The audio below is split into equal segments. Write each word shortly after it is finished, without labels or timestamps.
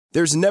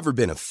There's never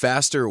been a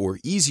faster or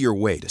easier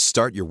way to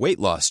start your weight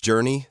loss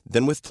journey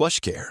than with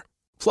PlushCare.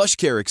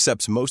 PlushCare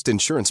accepts most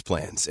insurance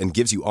plans and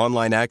gives you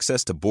online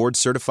access to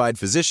board-certified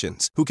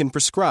physicians who can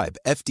prescribe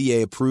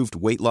FDA-approved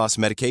weight loss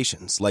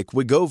medications like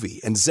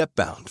Wegovy and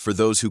Zepbound for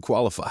those who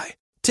qualify.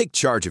 Take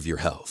charge of your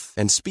health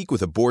and speak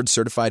with a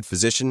board-certified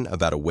physician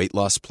about a weight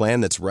loss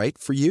plan that's right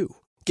for you.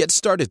 Get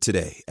started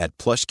today at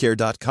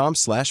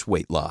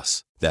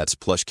plushcare.com/weight-loss. That's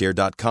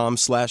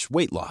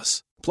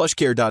plushcare.com/weight-loss.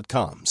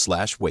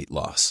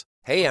 plushcare.com/weight-loss.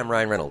 Hey, I'm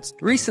Ryan Reynolds.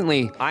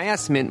 Recently, I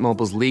asked Mint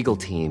Mobile's legal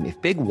team if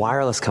big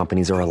wireless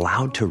companies are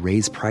allowed to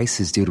raise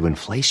prices due to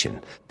inflation.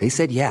 They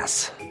said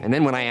yes. And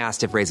then when I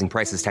asked if raising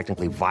prices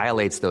technically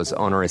violates those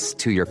onerous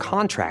two-year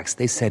contracts,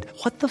 they said,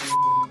 "What the f***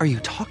 are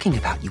you talking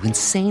about, you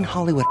insane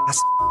Hollywood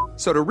ass?"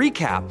 So to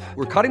recap,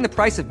 we're cutting the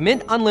price of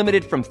Mint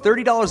Unlimited from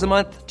 $30 a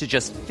month to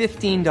just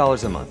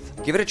 $15 a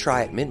month. Give it a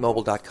try at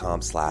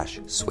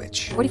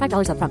mintmobile.com/switch.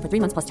 $45 up front for 3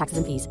 months plus taxes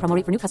and fees. Promo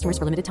rate for new customers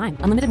for limited time.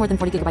 Unlimited more than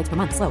 40 gigabytes per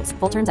month. Slows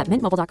full terms at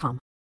mintmobile.com.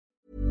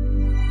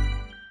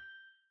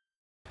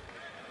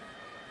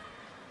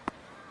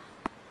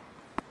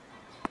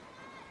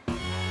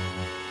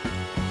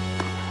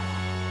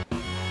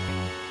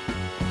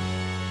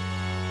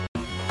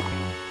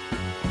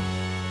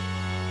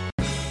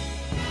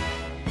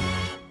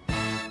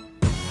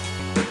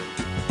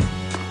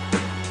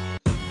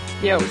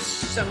 Yo,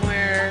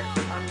 somewhere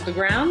on the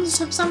grounds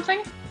of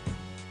something?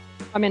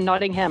 I'm in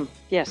Nottingham,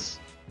 yes.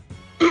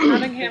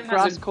 Nottingham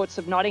grass has a courts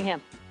of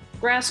Nottingham.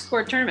 grass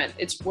court tournament.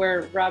 It's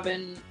where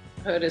Robin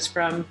Hood is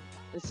from.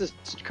 This is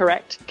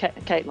correct,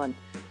 Caitlin.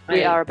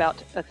 We are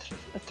about a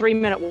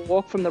 3-minute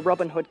walk from the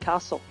Robin Hood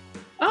Castle.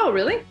 Oh,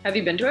 really? Have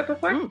you been to it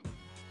before?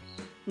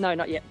 No,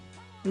 not yet.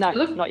 No,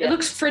 not yet. It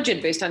looks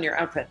frigid based on your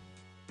outfit.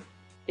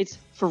 It's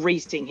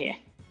freezing here.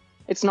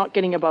 It's not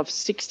getting above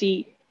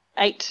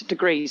 68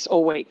 degrees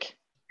all week.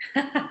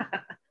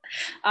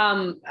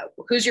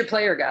 Who's your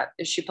player got?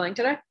 Is she playing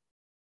today?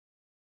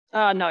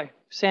 No,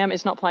 Sam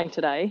is not playing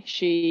today.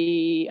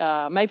 She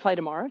may play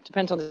tomorrow.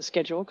 Depends on the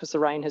schedule because the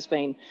rain has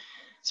been,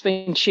 it's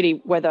been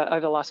shitty weather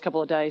over the last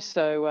couple of days.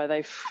 So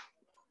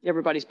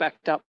everybody's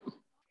backed up.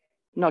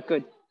 Not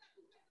good.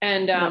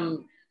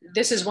 And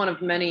this is one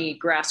of many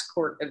grass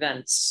court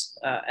events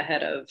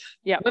ahead of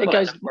Wimbledon, it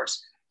goes, of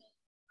course.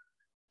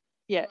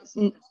 Yeah,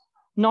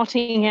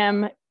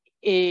 Nottingham,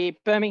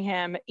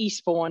 Birmingham,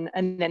 Eastbourne,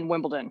 and then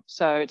Wimbledon.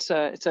 So it's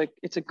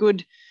a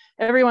good.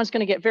 Everyone's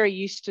going to get very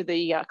used to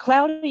the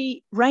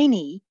cloudy,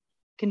 rainy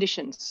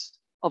conditions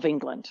of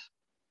England.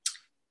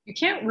 You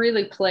can't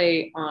really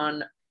play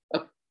on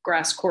a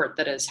grass court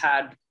that has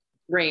had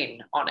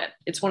rain on it.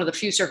 It's one of the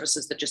few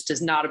surfaces that just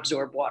does not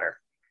absorb water.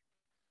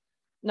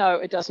 No,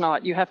 it does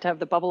not. You have to have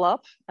the bubble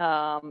up.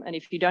 And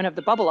if you don't have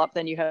the bubble up,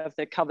 then you have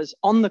the covers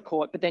on the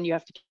court, but then you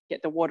have to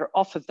get the water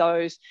off of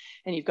those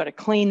and you've got to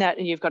clean that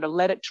and you've got to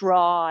let it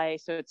dry.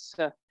 So it's,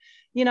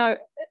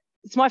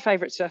 it's my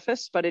favorite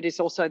surface, but it is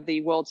also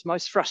the world's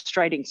most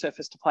frustrating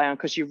surface to play on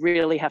because you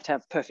really have to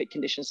have perfect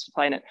conditions to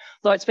play in it.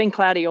 Though it's been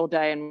cloudy all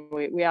day and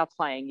we are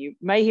playing. You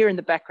may hear in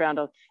the background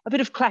a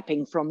bit of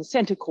clapping from the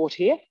centre court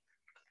here.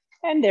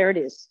 And there it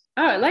is.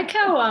 Oh, I like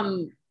how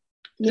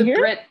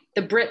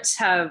the Brits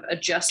have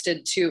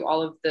adjusted to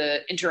all of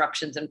the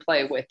interruptions in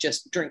play with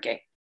just drinking.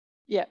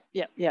 Yeah.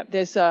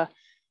 There's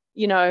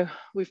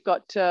we've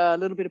got a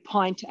little bit of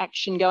pint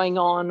action going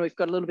on. We've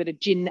got a little bit of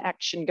gin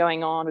action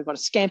going on. We've got a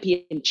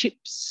scampi and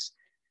chips.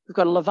 We've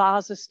got a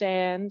Lavazza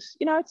stand.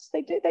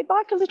 They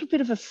like a little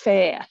bit of a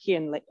fair here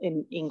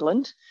in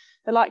England.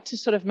 They like to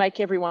sort of make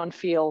everyone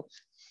feel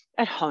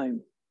at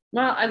home.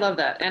 Well, I love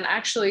that. And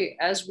actually,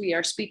 as we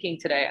are speaking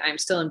today, I'm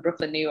still in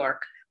Brooklyn, New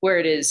York, where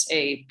it is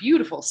a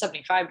beautiful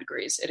 75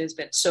 degrees. It has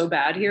been so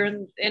bad here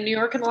in New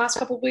York in the last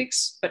couple of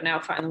weeks, but now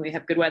finally we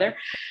have good weather.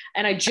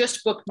 And I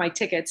just booked my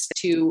tickets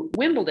to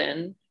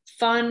Wimbledon.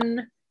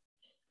 Fun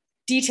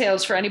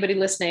details for anybody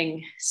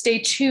listening. Stay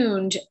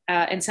tuned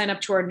and sign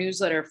up to our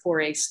newsletter for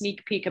a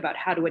sneak peek about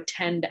how to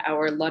attend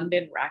our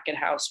London Racket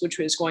House, which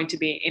is going to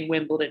be in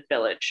Wimbledon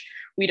Village.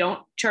 We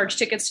don't charge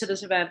tickets to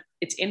this event.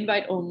 It's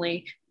invite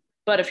only.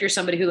 But if you're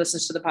somebody who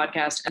listens to the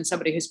podcast and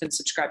somebody who's been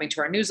subscribing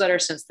to our newsletter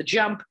since the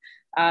jump,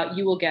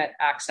 you will get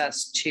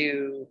access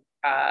to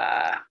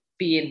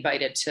be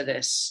invited to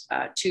this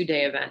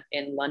 2-day event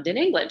in London,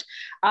 England.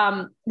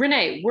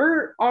 Renee,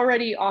 we're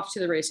already off to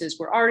the races.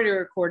 We're already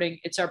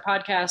recording. It's our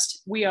podcast.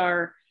 We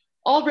are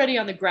already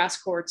on the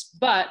grass courts,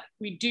 but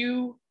we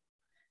do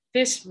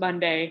this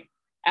Monday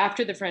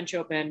after the French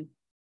Open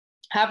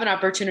have an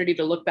opportunity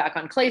to look back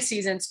on clay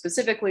season,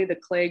 specifically the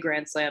clay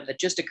Grand Slam that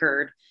just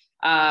occurred.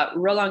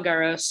 Roland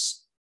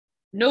Garros.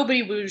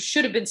 Nobody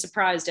should have been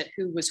surprised at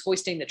who was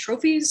hoisting the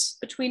trophies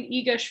between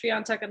Iga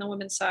Swiatek on the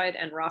women's side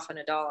and Rafa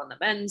Nadal on the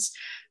men's.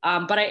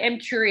 But I am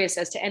curious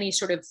as to any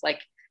sort of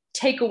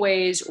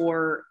takeaways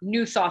or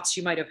new thoughts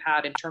you might have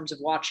had in terms of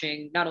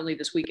watching not only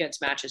this weekend's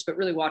matches, but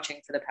really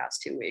watching for the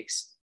past 2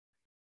 weeks.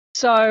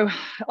 So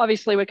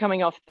obviously we're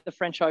coming off the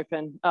French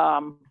Open.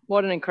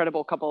 What an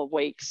incredible couple of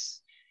weeks.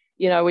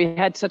 We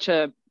had such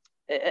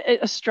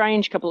a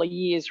strange couple of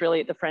years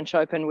really at the French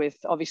Open with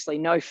obviously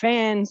no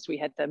fans. We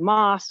had the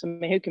masks. I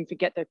mean, who can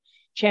forget the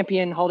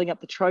champion holding up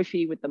the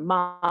trophy with the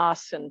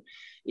masks? And,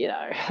 you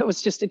know,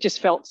 it just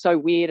felt so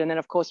weird. And then,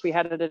 of course, we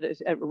had it at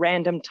a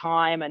random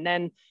time. And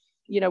then,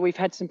 you know, we've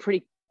had some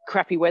pretty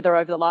crappy weather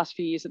over the last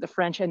few years at the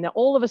French. And then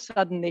all of a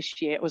sudden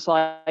this year, it was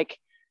like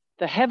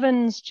the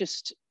heavens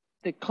just,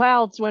 the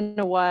clouds went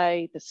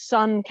away, the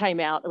sun came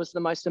out. It was the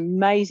most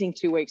amazing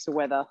 2 weeks of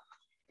weather.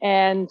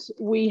 And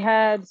we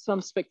had some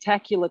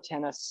spectacular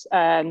tennis,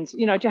 and,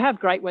 you know, to have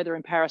great weather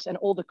in Paris and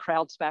all the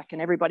crowds back, and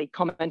everybody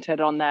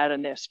commented on that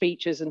and their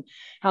speeches and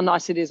how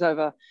nice it is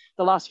over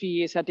the last few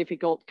years, how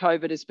difficult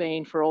COVID has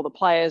been for all the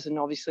players and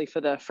obviously for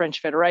the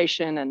French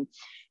Federation and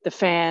the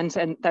fans,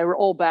 and they were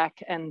all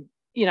back. And,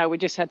 you know, we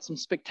just had some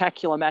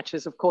spectacular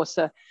matches. Of course,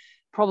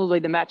 probably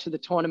the match of the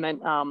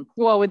tournament.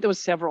 Well, there was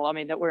several, I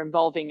mean, that were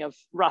involving of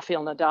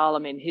Rafael Nadal. I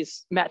mean,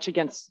 his match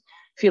against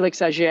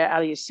Felix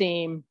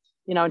Auger-Aliassime,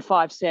 you know, in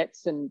 5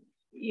 sets. And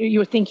you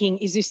were thinking,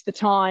 is this the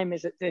time?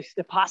 Is it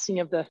the passing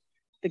of the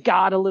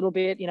guard a little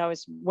bit? You know,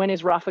 when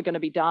is Rafa going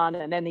to be done?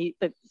 And then he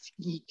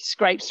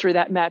scrapes through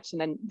that match. And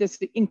then there's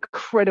the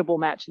incredible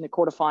match in the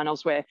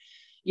quarterfinals where,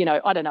 you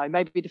know, I don't know,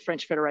 maybe the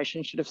French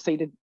Federation should have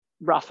seeded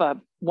Rafa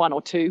 1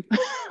 or 2.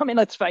 I mean,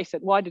 let's face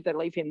it, why did they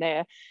leave him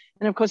there?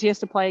 And of course, he has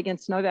to play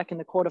against Novak in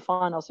the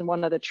quarterfinals, and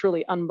one of the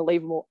truly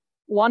unbelievable,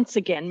 once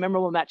again,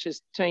 memorable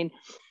matches between,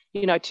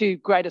 you know, 2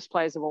 greatest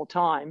players of all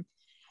time.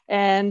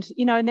 And,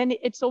 you know, and then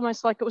it's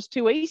almost like it was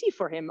too easy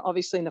for him,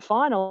 obviously, in the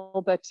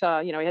final. But,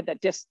 you know, he had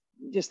that just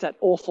that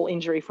awful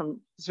injury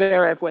from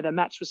Zverev where the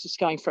match was just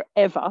going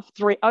forever,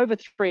 over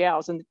 3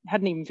 hours, and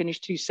hadn't even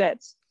finished 2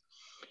 sets.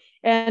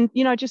 And,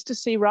 you know, just to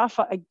see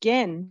Rafa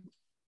again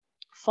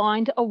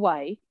find a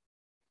way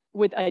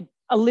with a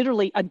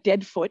literally a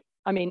dead foot.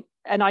 I mean,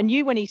 and I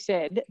knew when he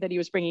said that he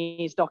was bringing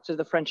his doctor to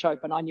the French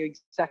Open, I knew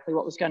exactly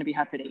what was going to be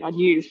happening. I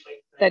knew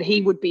that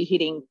he would be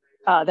hitting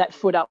that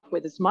foot up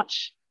with as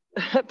much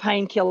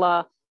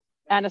painkiller,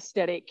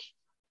 anesthetic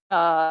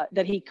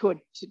that he could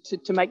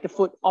to make the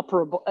foot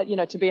operable, you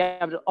know, to be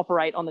able to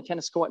operate on the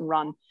tennis court and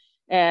run.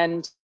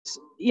 And,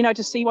 you know,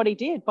 to see what he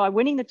did by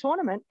winning the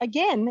tournament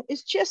again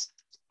is just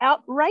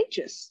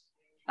outrageous.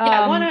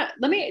 Yeah,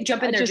 let me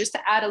jump in there just to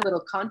add a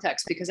little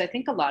context, because I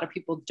think a lot of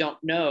people don't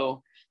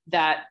know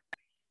that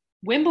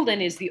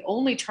Wimbledon is the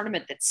only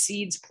tournament that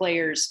seeds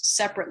players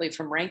separately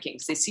from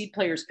rankings. They seed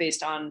players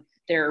based on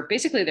their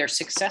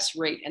success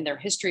rate and their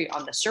history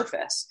on the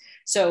surface.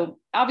 So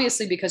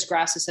obviously, because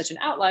grass is such an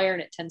outlier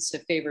and it tends to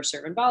favor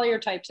serve and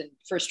volleyer types and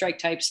first strike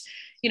types,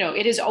 you know,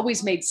 it has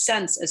always made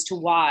sense as to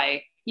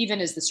why, even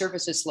as the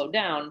surfaces slow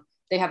down,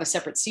 they have a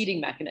separate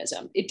seeding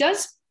mechanism. It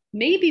does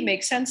maybe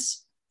make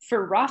sense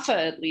for Rafa,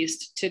 at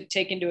least, to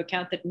take into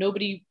account that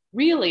nobody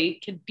really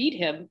can beat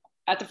him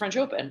at the French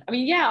Open. I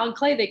mean, yeah, on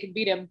clay, they can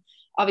beat him.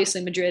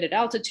 Obviously, Madrid at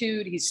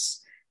altitude.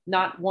 He's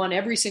not won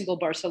every single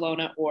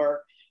Barcelona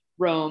or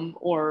Rome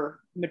or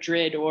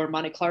Madrid or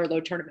Monte Carlo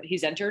tournament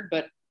he's entered.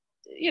 But,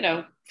 you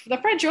know, for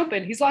the French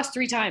Open, he's lost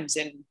 3 times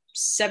in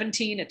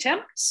 17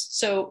 attempts.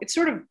 So it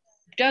sort of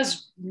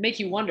does make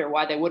you wonder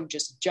why they wouldn't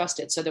just adjust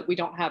it so that we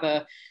don't have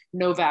a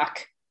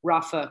Novak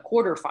Rafa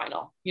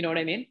quarterfinal. You know what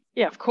I mean?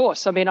 Yeah, of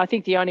course. I mean, I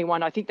think the only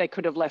one, I think they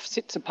could have left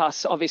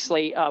Tsitsipas,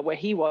 obviously, where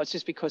he was,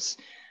 just because,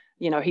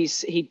 you know,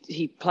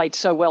 he played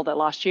so well that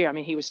last year. I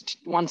mean, he was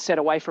 1 set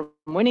away from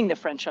winning the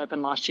French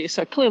Open last year.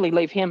 So clearly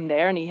leave him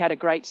there, and he had a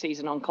great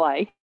season on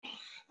clay.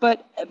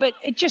 But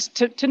it just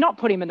to not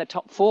put him in the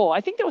top 4,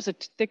 I think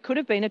there could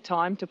have been a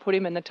time to put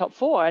him in the top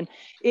 4. And,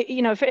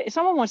 you know, if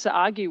someone wants to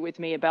argue with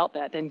me about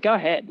that, then go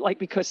ahead. Like,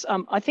 because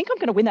I think I'm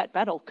going to win that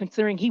battle,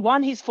 considering he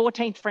won his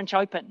 14th French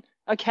Open.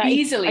 Okay.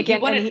 Easily. Again,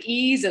 he won it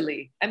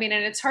easily. I mean,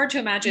 and it's hard to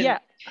imagine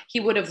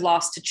he would have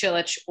lost to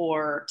Cilic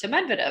or to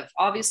Medvedev.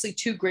 Obviously,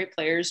 2 great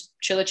players.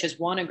 Cilic has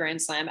won a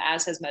Grand Slam,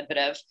 as has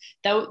Medvedev.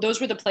 Those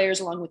were the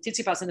players along with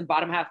Tsitsipas in the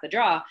bottom half of the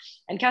draw.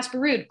 And Casper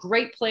Ruud,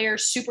 great player,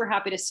 super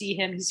happy to see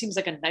him. He seems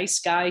like a nice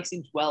guy. He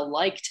seems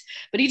well-liked.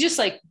 But he just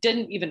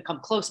didn't even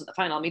come close in the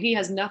final. I mean, he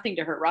has nothing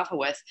to hurt Rafa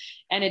with.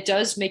 And it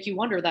does make you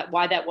wonder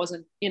why that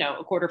wasn't, you know,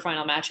 a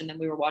quarterfinal match. And then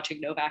we were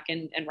watching Novak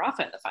and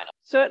Rafa in the final.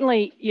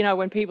 Certainly, you know,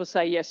 when people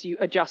say, yes, you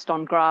adjust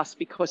on grass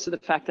because of the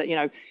fact that, you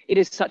know, it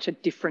is such a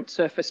different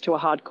surface to a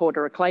hard court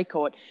or a clay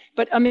court.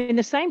 But I mean,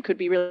 the same could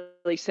be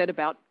really said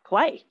about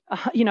clay.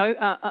 You know,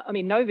 I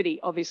mean, nobody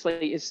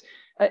obviously is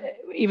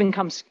even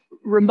comes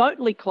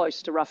remotely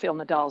close to Rafael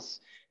Nadal's,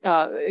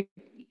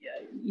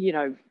 you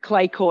know,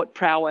 clay court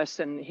prowess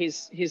and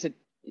his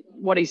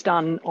what he's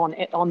done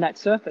on that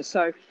surface.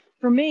 So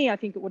for me, I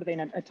think it would have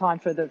been a time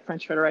for the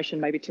French Federation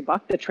maybe to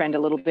buck the trend a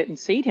little bit and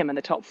seed him in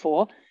the top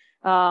 4.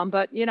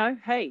 But, you know,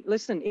 hey,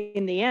 listen,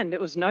 in the end, it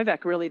was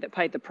Novak really that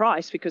paid the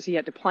price because he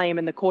had to play him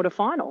in the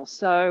quarterfinals.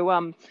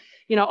 So,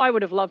 you know, I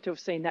would have loved to have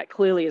seen that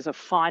clearly as a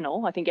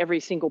final. I think every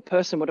single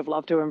person would have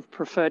loved to have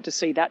preferred to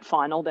see that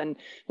final than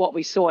what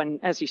we saw. And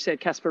as you said,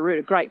 Casper Ruud,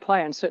 a great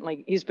player, and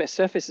certainly his best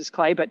surface is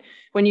clay. But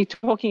when you're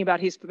talking about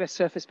his best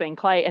surface being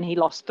clay and he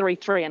lost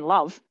 3-3 in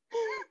love,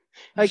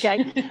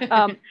 Okay.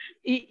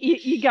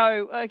 You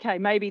go, okay,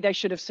 maybe they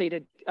should have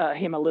seated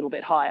him a little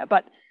bit higher.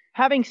 But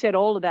having said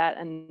all of that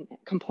and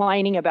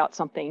complaining about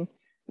something,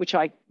 which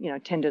I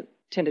tend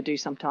to do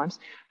sometimes,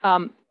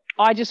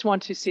 I just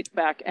want to sit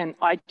back and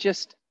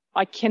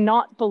I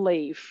cannot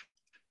believe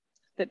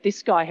that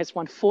this guy has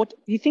won four.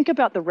 You think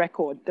about the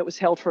record that was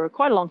held for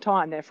quite a long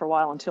time there for a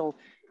while until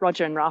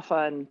Roger and Rafa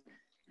and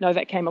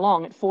Novak came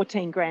along at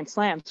 14 Grand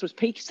Slams was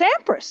Pete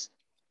Sampras.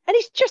 And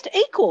he's just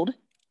equaled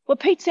what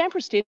Pete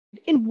Sampras did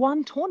in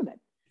one tournament.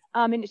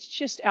 And it's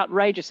just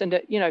outrageous.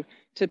 And,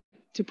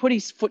 to put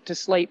his foot to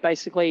sleep,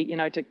 basically,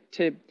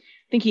 to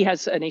think he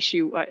has an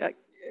issue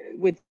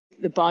with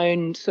the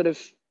bone sort of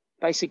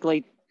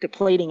basically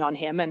depleting on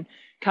him and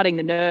cutting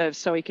the nerves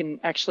so he can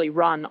actually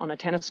run on a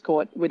tennis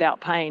court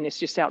without pain is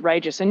just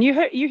outrageous. And you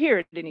hear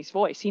it in his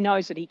voice. He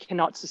knows that he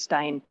cannot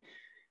sustain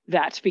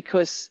that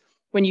because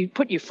when you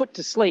put your foot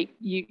to sleep,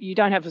 you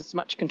don't have as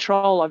much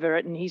control over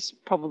it. And he's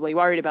probably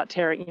worried about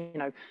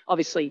tearing,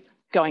 obviously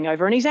going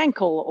over on his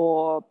ankle,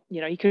 or,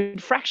 he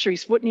could fracture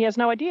his foot and he has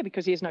no idea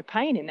because he has no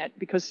pain in that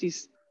because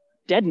he's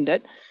deadened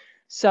it.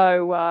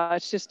 So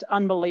it's just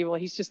unbelievable.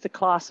 He's just the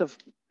class of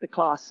the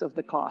class.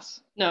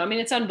 No, I mean,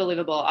 it's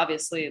unbelievable.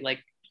 Obviously, like,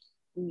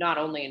 not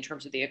only in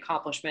terms of the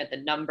accomplishment, the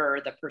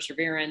number, the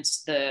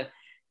perseverance, the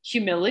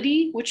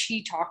humility, which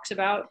he talks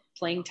about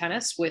playing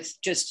tennis with,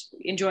 just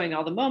enjoying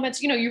all the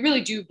moments. You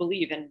really do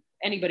believe in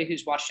anybody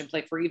who's watched him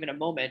play for even a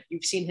moment.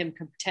 You've seen him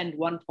contend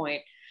one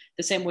point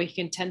the same way he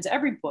contends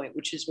every point,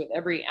 which is with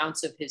every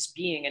ounce of his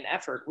being and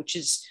effort, which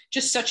is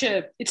just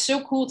it's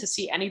so cool to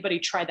see anybody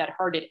try that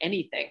hard at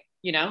anything.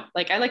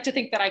 Like, I like to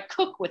think that I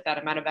cook with that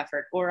amount of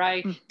effort, or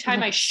I tie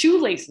my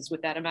shoelaces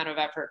with that amount of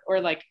effort,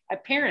 or like I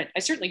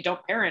certainly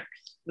don't parent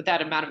with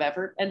that amount of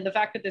effort. And the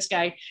fact that this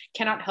guy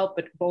cannot help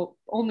but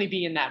only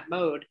be in that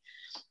mode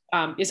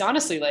is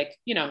honestly, like,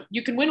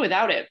 you can win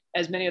without it,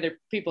 as many other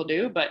people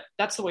do, but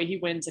that's the way he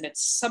wins, and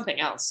it's something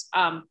else.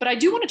 But I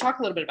do want to talk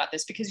a little bit about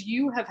this because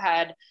you have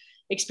had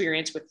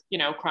experience with,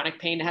 chronic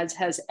pain,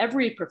 has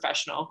every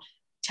professional.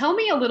 Tell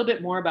me a little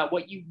bit more about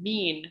what you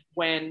mean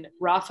when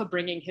Rafa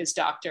bringing his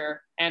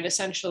doctor and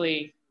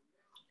essentially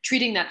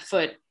treating that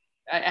foot.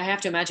 I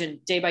have to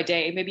imagine day by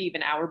day, maybe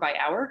even hour by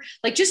hour.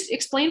 Like, just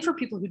explain for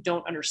people who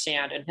don't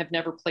understand and have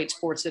never played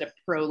sports at a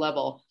pro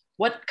level,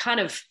 what kind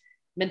of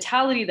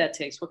mentality that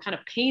takes, what kind of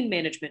pain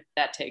management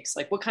that takes,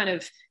 like what kind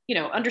of,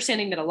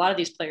 understanding that a lot of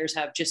these players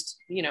have just,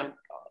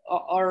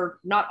 are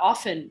not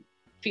often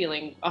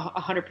feeling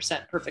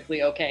 100%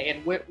 perfectly okay,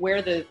 and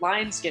where the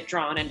lines get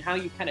drawn and how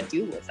you kind of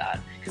deal with that.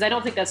 Because I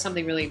don't think that's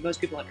something really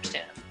most people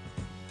understand.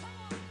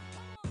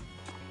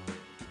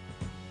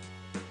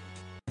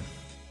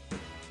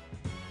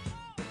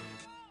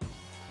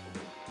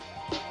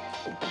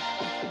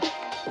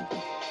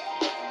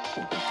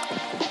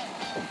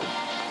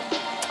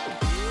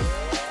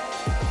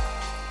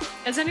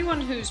 As anyone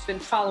who's been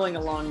following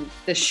along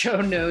this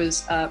show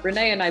knows,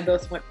 Renee and I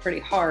both went pretty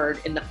hard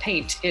in the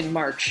paint in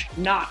March,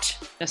 not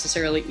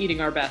necessarily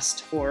eating our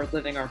best or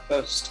living our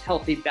most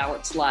healthy,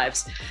 balanced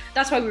lives.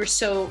 That's why we were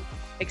so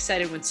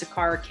excited when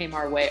Sakara came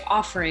our way,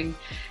 offering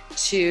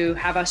to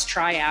have us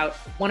try out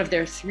one of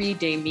their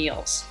 3-day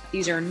meals.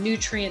 These are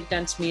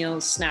nutrient-dense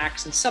meals,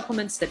 snacks, and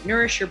supplements that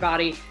nourish your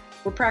body.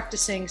 We're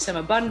practicing some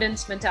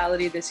abundance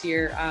mentality this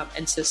year,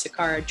 and so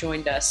Sakara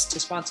joined us to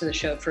sponsor the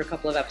show for a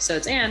couple of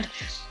episodes and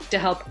to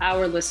help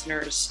our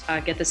listeners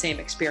get the same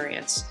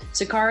experience.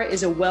 Sakara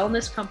is a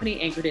wellness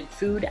company anchored in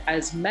food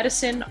as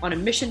medicine, on a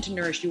mission to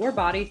nourish your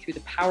body through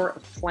the power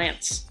of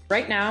plants.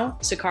 Right now,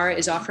 Sakara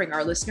is offering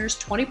our listeners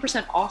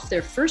 20% off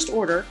their first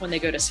order when they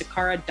go to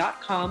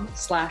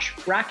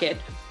sakara.com/racket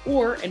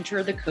or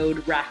enter the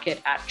code RACKET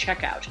at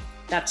checkout.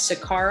 That's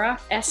Sakara,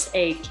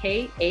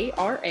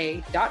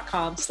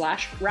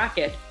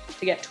 SAKARA.com/racket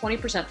to get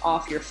 20%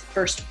 off your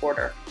first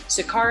order.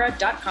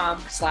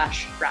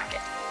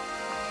 Sakara.com/racket.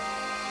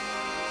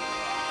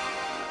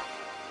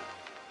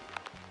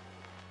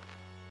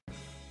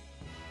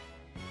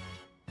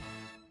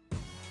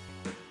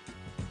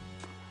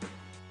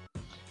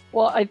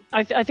 Well,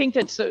 I think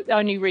that's the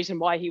only reason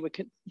why he would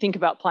think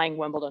about playing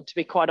Wimbledon, to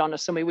be quite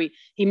honest. I mean,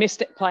 he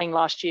missed it playing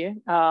last year,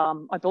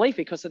 I believe,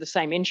 because of the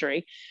same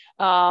injury.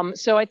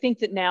 So I think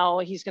that now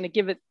he's going to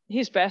give it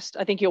his best.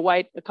 I think he'll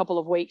wait a couple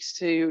of weeks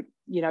to,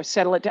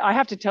 settle it. I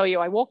have to tell you,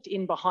 I walked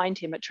in behind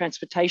him at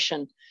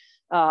transportation.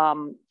 I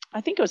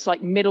think it was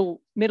like middle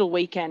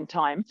weekend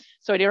time.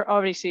 So he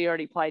obviously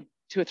already played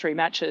 2 or 3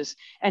 matches,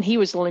 and he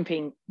was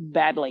limping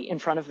badly in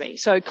front of me.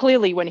 So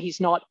clearly when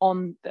he's not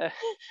on the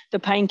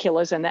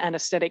painkillers and the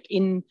anesthetic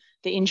in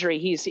the injury,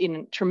 he's in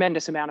a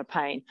tremendous amount of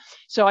pain.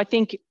 So I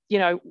think,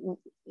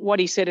 what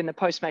he said in the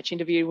post-match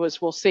interview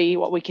was, we'll see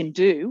what we can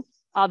do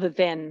other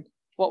than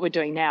what we're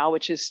doing now,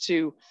 which is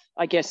to,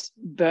 I guess,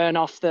 burn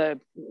off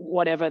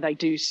whatever they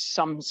do,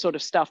 some sort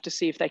of stuff to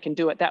see if they can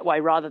do it that way,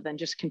 rather than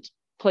just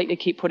completely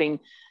keep putting,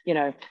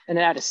 an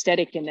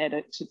anesthetic in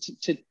there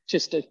to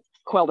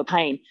quell the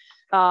pain.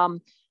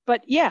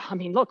 But yeah, I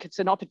mean, look, it's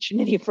an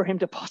opportunity for him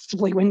to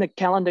possibly win the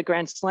calendar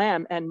Grand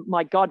Slam. And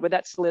my God, would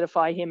that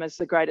solidify him as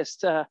the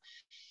greatest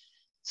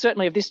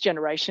certainly of this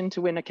generation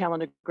to win a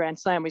calendar Grand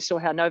Slam. We saw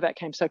how Novak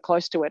came so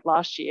close to it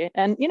last year,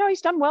 and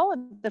he's done well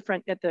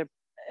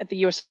at the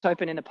US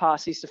Open in the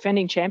past. He's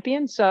defending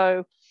champion,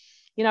 so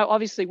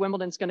obviously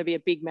Wimbledon's going to be a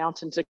big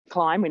mountain to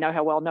climb. We know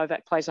how well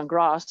Novak plays on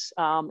grass,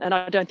 and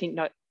I don't think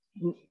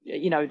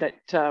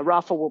that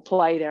Rafa will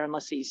play there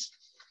unless he's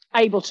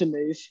able to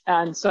move.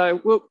 And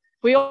so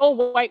we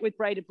all wait with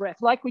bated breath,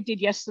 like we did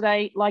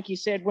yesterday. Like you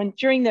said,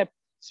 during the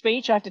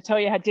speech, I have to tell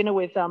you, I had dinner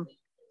with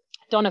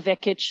Donna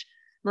Vekic,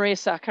 Maria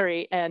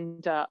Sakkari,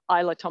 and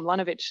Ayla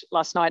Tomljanovic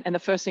last night. And the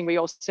first thing we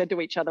all said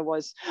to each other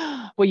was,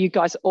 were you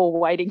guys all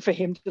waiting for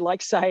him to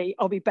say,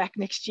 I'll be back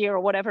next year or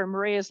whatever? And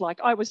Maria's like,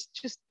 I was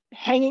just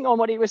hanging on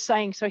what he was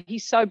saying. So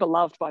he's so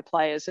beloved by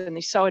players and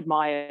he's so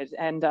admired.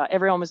 And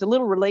everyone was a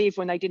little relieved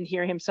when they didn't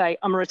hear him say,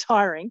 I'm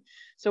retiring.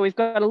 So we've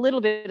got a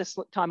little bit of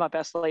time up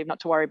our sleeve, not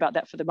to worry about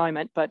that for the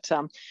moment. But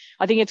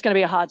I think it's going to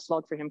be a hard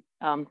slog for him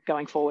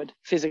going forward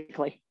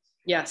physically.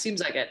 Yeah, seems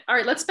like it. All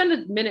right, let's spend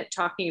a minute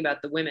talking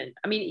about the women.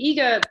 I mean,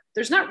 Iga,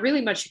 there's not really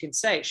much you can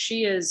say.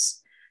 She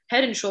is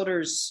head and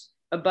shoulders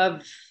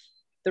above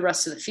the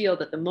rest of the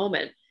field at the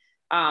moment.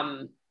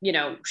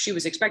 She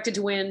was expected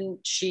to win.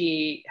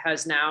 She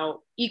has now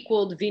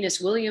equaled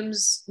equaled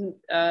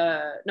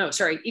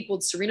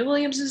Serena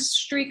Williams'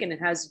 streak, and it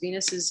has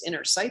Venus's in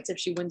her sights if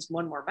she wins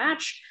one more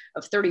match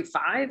of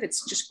 35.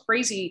 It's just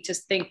crazy to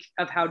think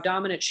of how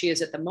dominant she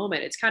is at the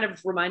moment. It's kind of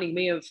reminding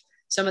me of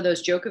some of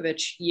those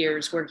Djokovic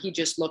years where he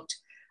just looked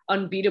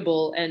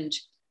unbeatable and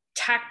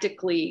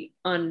tactically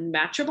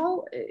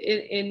unmatchable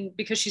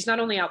because she's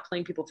not only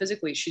outplaying people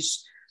physically,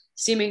 she's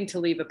seeming to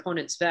leave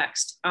opponents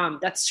vexed.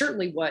 That's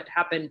certainly what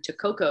happened to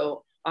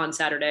Coco on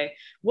Saturday.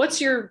 What's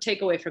your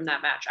takeaway from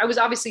that match? I was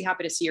obviously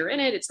happy to see her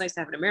in it. It's nice to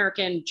have an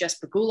American. Jess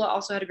Pegula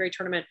also had a great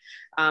tournament.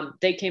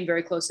 They came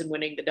very close in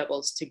winning the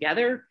doubles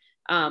together,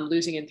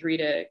 losing in 3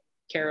 to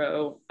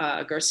Caro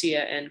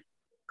Garcia and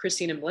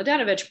Kristina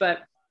Mladenovic.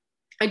 But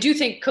I do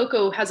think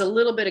Coco has a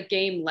little bit of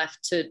game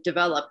left to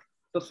develop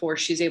before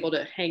she's able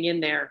to hang in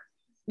there.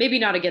 Maybe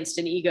not against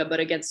an Iga, but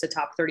against a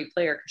top 30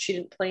 player, because she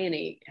didn't play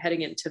any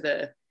heading into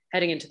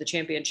the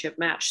championship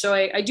match. So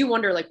I do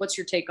wonder, what's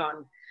your take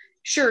on,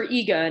 sure,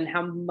 Iga and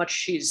how much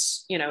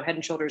she's, head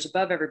and shoulders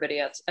above everybody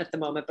at the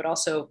moment, but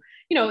also,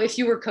 if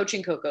you were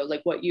coaching Coco,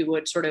 what you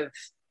would sort of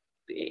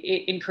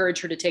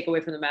encourage her to take away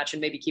from the match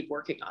and maybe keep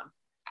working on.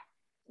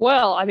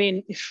 Well, I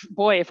mean, if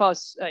I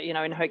was,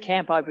 in her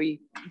camp, I'd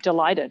be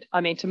delighted. I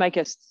mean, to make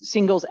a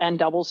singles and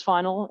doubles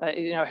final,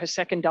 her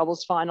second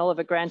doubles final of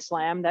a Grand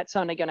Slam, that's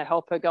only going to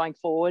help her going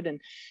forward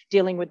and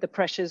dealing with the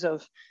pressures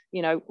of,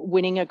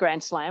 winning a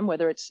Grand Slam,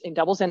 whether it's in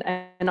doubles. And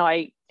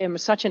I am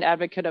such an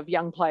advocate of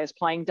young players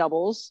playing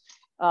doubles.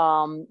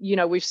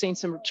 We've seen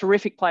some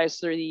terrific players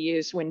through the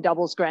years win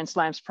doubles Grand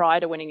Slams prior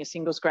to winning a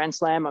singles Grand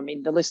Slam. I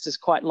mean, the list is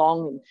quite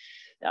long.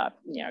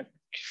 And,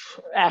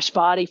 Ash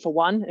Barty, for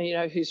one,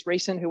 who's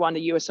recent, who won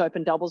the US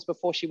Open doubles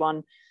before she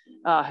won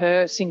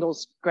her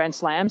singles Grand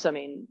Slams. I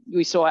mean,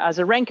 we saw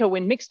Azarenka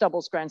win mixed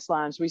doubles Grand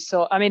Slams.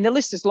 The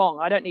list is long.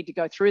 I don't need to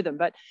go through them,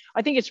 but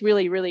I think it's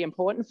really, really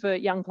important for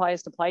young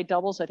players to play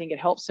doubles. I think it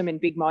helps them in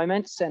big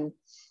moments and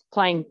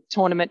playing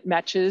tournament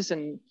matches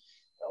and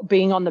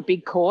being on the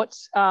big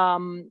courts.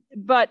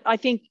 But I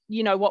think,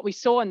 what we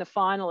saw in the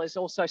final is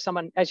also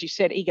someone, as you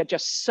said, Iga,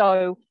 just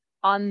so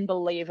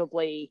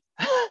unbelievably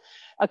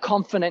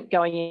confident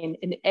going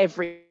in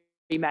every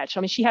match.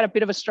 I mean, she had a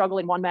bit of a struggle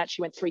in one match.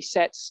 She went 3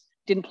 sets,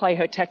 didn't play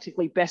her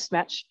tactically best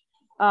match.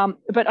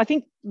 But I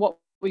think what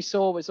we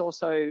saw was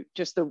also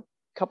just a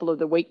couple of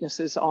the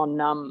weaknesses on,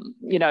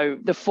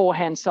 the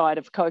forehand side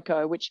of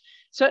Coco, which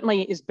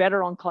certainly is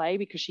better on clay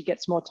because she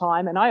gets more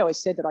time. And I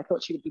always said that I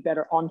thought she would be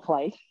better on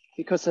clay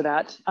because of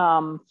that.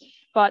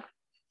 But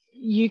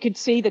you could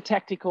see the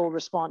tactical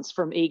response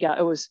from Iga.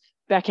 It was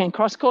backhand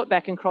cross court,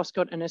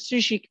 and as soon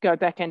as she could go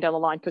backhand down the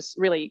line, because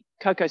really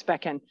Coco's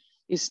backhand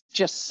is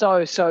just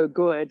so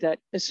good that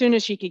as soon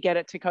as she could get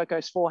it to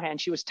Coco's forehand,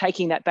 she was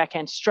taking that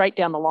backhand straight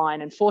down the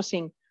line and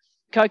forcing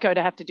Coco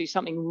to have to do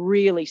something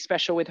really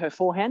special with her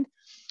forehand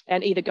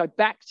and either go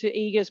back to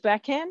Iga's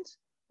backhand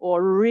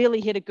or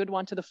really hit a good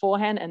one to the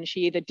forehand. And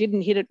she either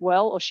didn't hit it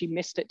well or she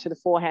missed it to the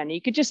forehand.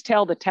 You could just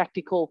tell the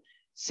tactical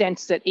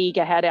sense that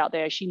Iga had out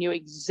there. She knew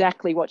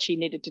exactly what she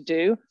needed to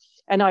do.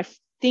 And I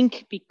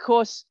think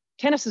because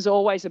tennis is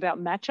always about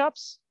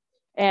matchups.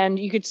 And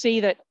you could see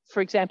that,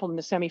 for example, in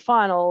the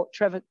semi-final,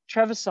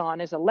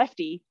 Trevisan is a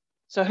lefty.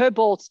 So her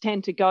balls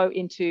tend to go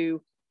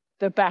into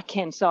the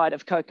backhand side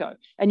of Coco.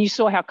 And you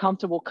saw how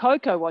comfortable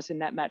Coco was in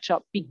that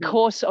matchup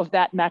because of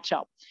that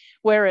matchup.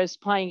 Whereas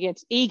playing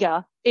against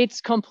Iga,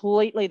 it's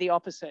completely the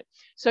opposite.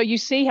 So you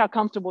see how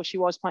comfortable she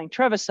was playing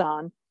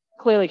Trevisan.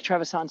 Clearly,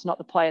 Trevisan's not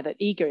the player that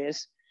Iga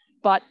is.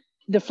 But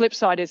the flip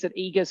side is that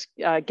Iga's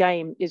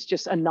game is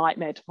just a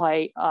nightmare to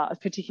play,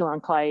 particularly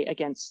on clay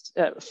against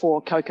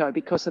for Coco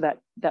because of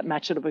that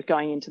matchup of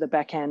going into the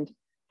backhand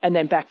and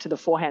then back to the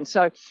forehand.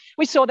 So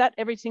we saw that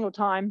every single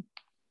time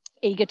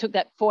Iga took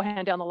that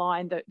forehand down the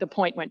line, the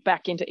point went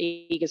back into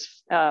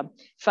Iga's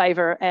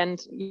favor.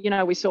 And,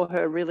 we saw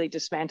her really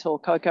dismantle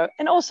Coco.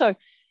 And also,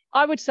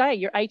 I would say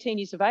you're 18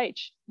 years of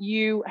age.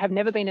 You have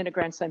never been in a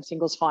Grand Slam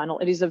singles final.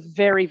 It is a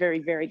very, very,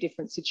 very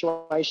different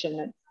situation.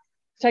 It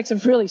takes a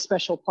really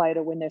special player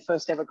to win their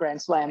first ever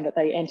Grand Slam that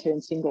they enter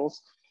in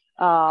singles.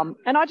 And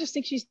I just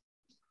think she's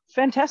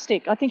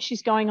fantastic. I think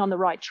she's going on the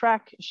right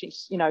track.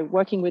 She's,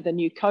 working with a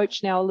new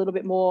coach now a little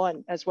bit more,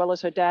 and as well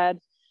as her dad.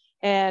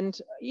 And,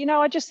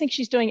 I just think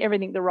she's doing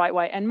everything the right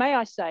way. And may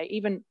I say,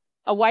 even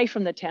away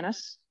from the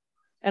tennis,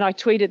 and I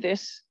tweeted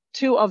this,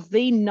 two of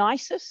the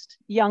nicest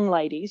young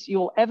ladies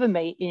you'll ever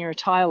meet in your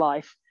entire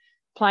life,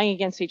 playing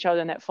against each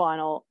other in that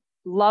final,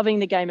 loving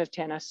the game of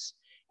tennis.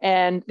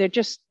 And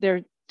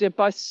they're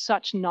both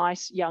such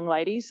nice young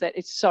ladies that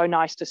it's so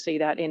nice to see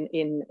that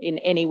in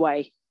any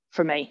way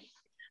for me.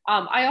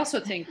 I also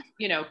think,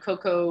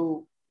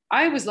 Coco,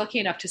 I was lucky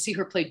enough to see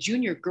her play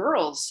junior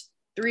girls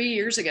 3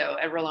 years ago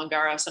at Roland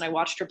Garros, and I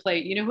watched her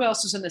play. You know who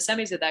else was in the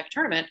semis at that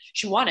tournament?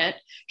 She won it.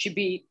 She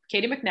beat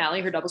Katie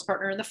McNally, her doubles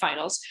partner in the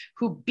finals,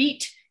 who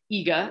beat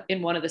Iga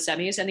in one of the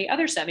semis, and the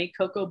other semi,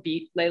 Coco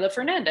beat Leylah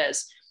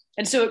Fernandez.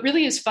 And so it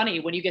really is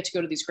funny when you get to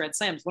go to these Grand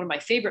Slams. One of my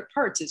favorite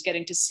parts is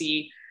getting to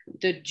see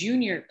the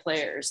junior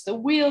players, the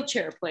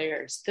wheelchair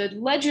players, the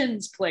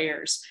legends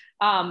players.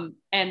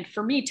 And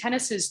for me,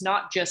 tennis is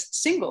not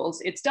just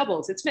singles, it's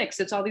doubles, it's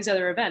mixed, it's all these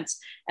other events.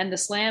 And the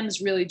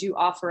slams really do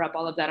offer up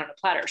all of that on a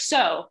platter.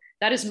 So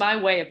that is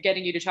my way of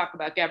getting you to talk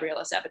about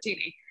Gabriela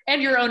Sabatini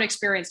and your own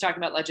experience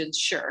talking about legends.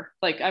 Sure.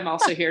 Like, I'm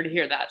also here to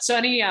hear that. So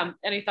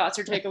any thoughts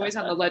or takeaways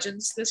on the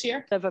legends this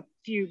year? I have a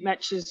few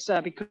matches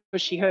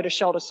because she hurt her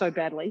shoulder so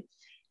badly.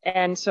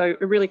 And so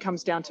it really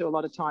comes down to a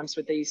lot of times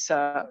with these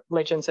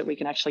legends that we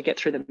can actually get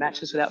through the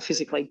matches without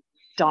physically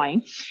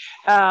dying.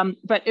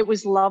 But it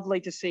was lovely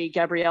to see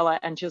Gabriela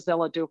and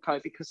Gisela Dulko,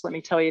 because let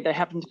me tell you, they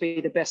happen to be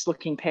the best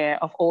looking pair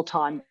of all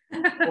time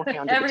walking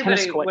onto the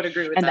tennis court. Would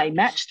agree with and that. They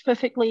matched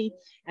perfectly,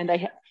 and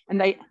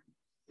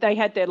they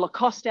had their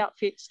Lacoste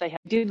outfits. They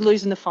did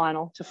lose in the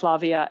final to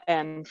Flavia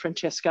and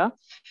Francesca,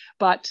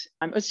 but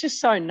it's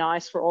just so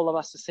nice for all of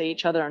us to see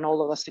each other and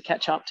all of us to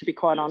catch up, to be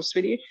quite honest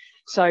with you.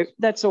 So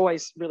that's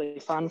always really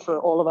fun for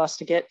all of us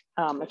to get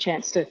a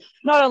chance to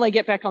not only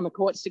get back on the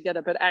courts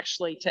together, but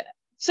actually to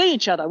see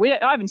each other.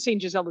 I haven't seen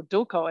Gisela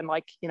Dulko in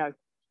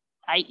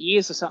 8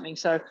 years or something.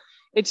 So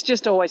it's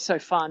just always so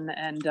fun.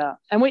 And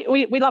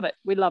we love it.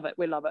 We love it.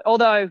 We love it.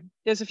 Although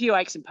there's a few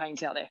aches and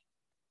pains out there.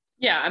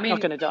 Yeah. I mean, not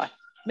going to die.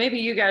 Maybe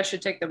you guys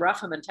should take the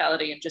Rafa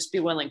mentality and just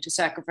be willing to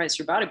sacrifice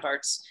your body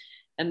parts,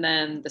 and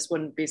then this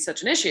wouldn't be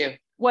such an issue.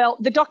 Well,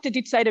 the doctor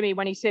did say to me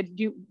when he said,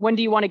 when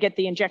do you want to get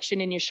the injection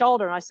in your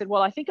shoulder? And I said,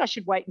 well, I think I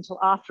should wait until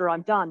after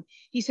I'm done.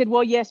 He said,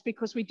 well, yes,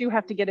 because we do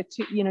have to get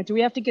do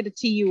we have to get a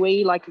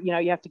TUE? Like,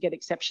 you have to get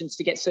exceptions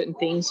to get certain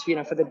things,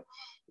 for the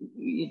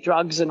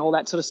drugs and all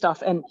that sort of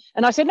stuff. And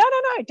I said, no,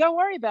 don't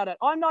worry about it.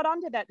 I'm not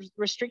under that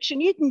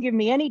restriction. You can give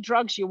me any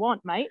drugs you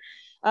want, mate.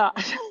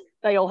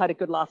 They all had a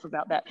good laugh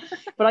about that.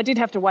 But I did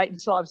have to wait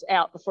until I was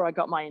out before I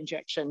got my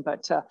injection.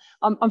 But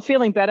I'm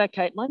feeling better,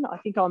 Caitlin. I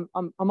think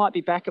I might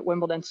be back at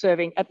Wimbledon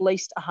serving at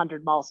least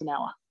 100 miles an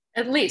hour.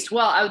 At least.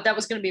 Well, that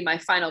was going to be my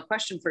final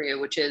question for you,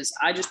 which is,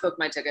 I just booked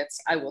my tickets.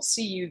 I will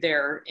see you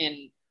there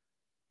in,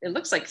 it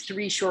looks like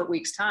 3 short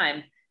weeks'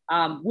 time.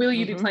 Will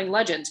you be playing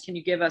Legends? Can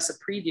you give us a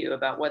preview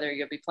about whether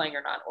you'll be playing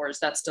or not? Or is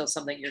that still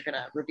something you're going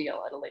to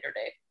reveal at a later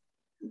date?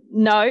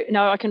 No,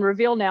 I can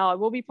reveal now. I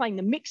will be playing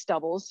the mixed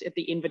doubles at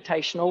the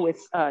Invitational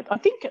with, I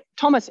think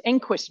Thomas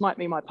Enquist might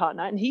be my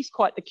partner, and he's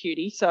quite the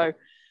cutie. So,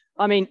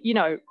 I mean,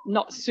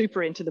 not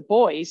super into the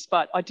boys,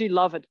 but I do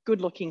love a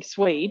good-looking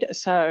Swede.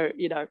 So,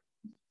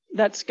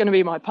 that's going to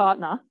be my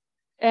partner.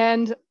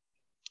 And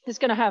it's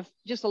going to have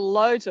just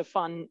loads of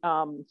fun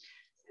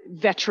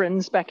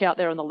veterans back out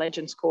there on the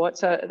Legends court.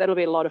 So that'll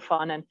be a lot of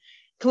fun. And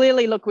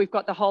clearly, look, we've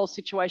got the whole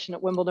situation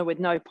at Wimbledon with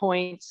no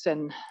points,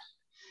 and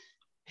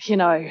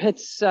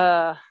it's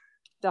the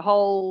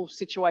whole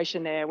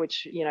situation there,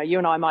 which, you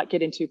and I might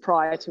get into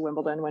prior to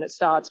Wimbledon when it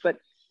starts, but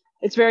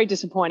it's very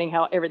disappointing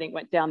how everything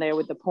went down there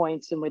with the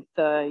points and with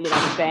the,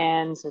 the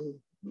bans. And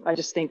I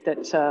just think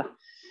that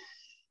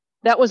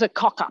that was a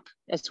cock up,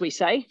 as we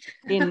say,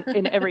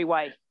 in every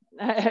way.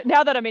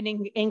 Now that I'm in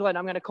England,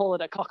 I'm going to call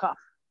it a cock up,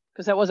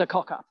 because that was a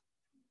cock up.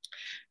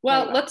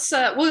 Well,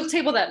 we'll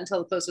table that until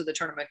the close of the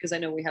tournament, because I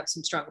know we have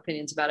some strong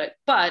opinions about it.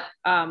 But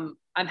I'm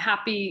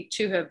happy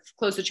to have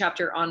closed the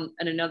chapter on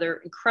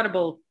another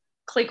incredible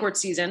clay court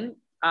season.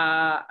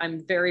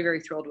 I'm very, very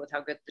thrilled with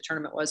how good the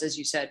tournament was. As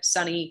you said,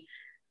 sunny,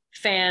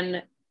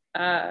 fans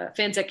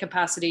at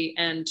capacity,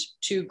 and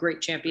 2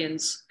 great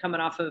champions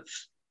coming off of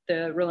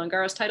the Roland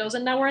Garros titles.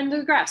 And now we're into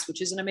the grass,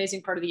 which is an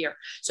amazing part of the year.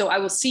 So I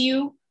will see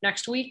you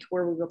next week,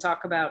 where we will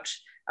talk about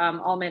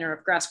all manner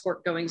of grass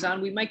court goings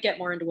on. We might get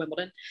more into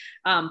Wimbledon,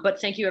 but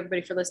thank you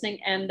everybody for listening,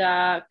 and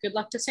good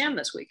luck to Sam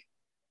this week.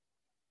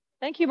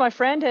 Thank you, my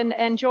friend, and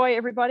enjoy,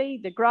 everybody.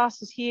 The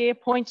grass is here,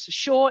 points are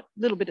short,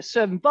 a little bit of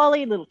serve and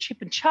volley, a little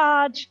chip and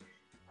charge,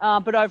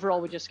 but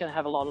overall we're just going to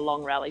have a lot of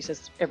long rallies,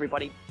 as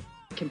everybody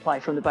can play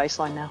from the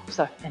baseline now,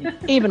 so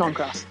even on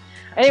grass.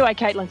 Anyway,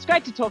 Caitlin, it's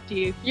great to talk to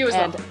you. You as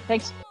well. And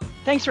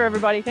thanks for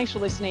everybody, thanks for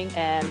listening,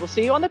 and we'll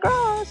see you on the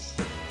grass.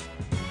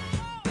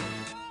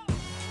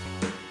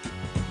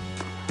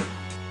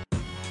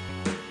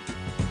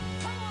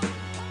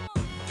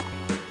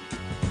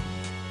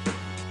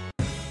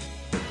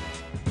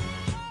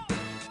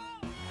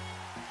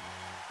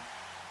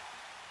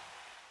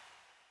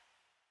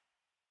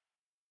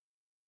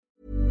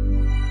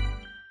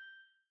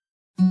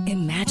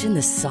 Imagine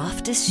the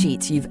softest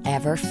sheets you've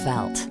ever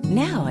felt.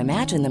 Now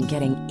imagine them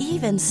getting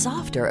even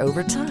softer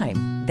over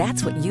time.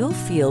 That's what you'll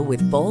feel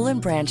with Boll &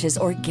 Branch's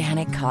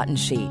organic cotton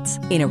sheets.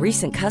 In a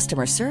recent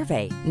customer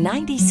survey,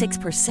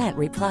 96%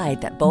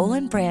 replied that Boll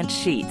 & Branch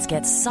sheets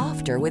get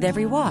softer with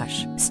every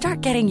wash.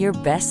 Start getting your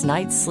best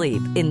night's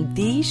sleep in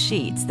these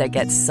sheets that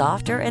get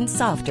softer and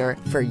softer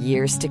for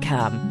years to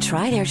come.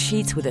 Try their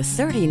sheets with a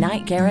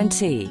 30-night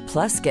guarantee.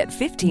 Plus, get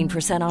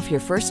 15% off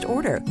your first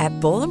order at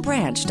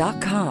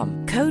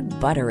bollandbranch.com. Code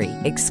BUTTERY.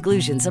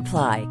 Exclusions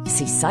apply.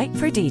 See site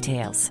for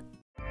details.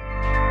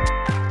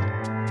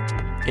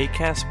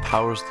 Acast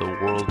powers the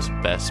world's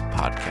best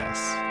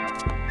podcasts.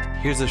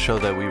 Here's a show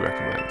that we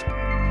recommend.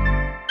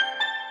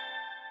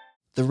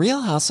 The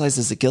Real Housewives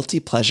is a guilty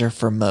pleasure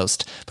for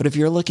most, but if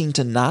you're looking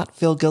to not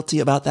feel guilty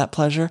about that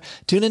pleasure,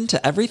 tune in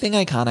to Everything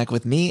Iconic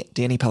with me,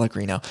 Danny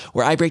Pellegrino,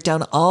 where I break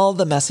down all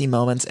the messy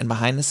moments and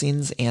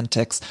behind-the-scenes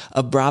antics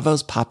of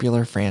Bravo's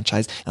popular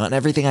franchise. And on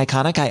Everything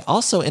Iconic, I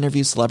also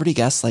interview celebrity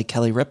guests like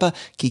Kelly Ripa,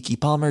 Keke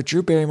Palmer,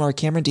 Drew Barrymore,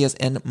 Cameron Diaz,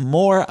 and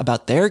more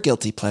about their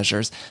guilty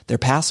pleasures, their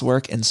past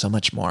work, and so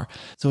much more.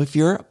 So if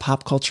you're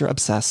pop culture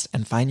obsessed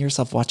and find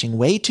yourself watching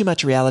way too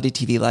much reality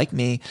TV like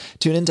me,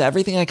 tune in to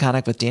Everything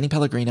Iconic with Danny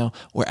Pellegrino,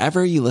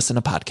 wherever you listen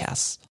to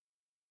podcasts.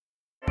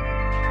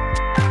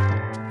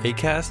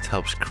 Acast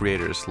helps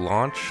creators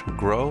launch,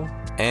 grow,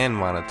 and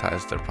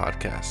monetize their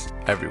podcasts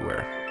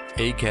everywhere.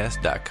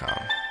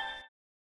 Acast.com.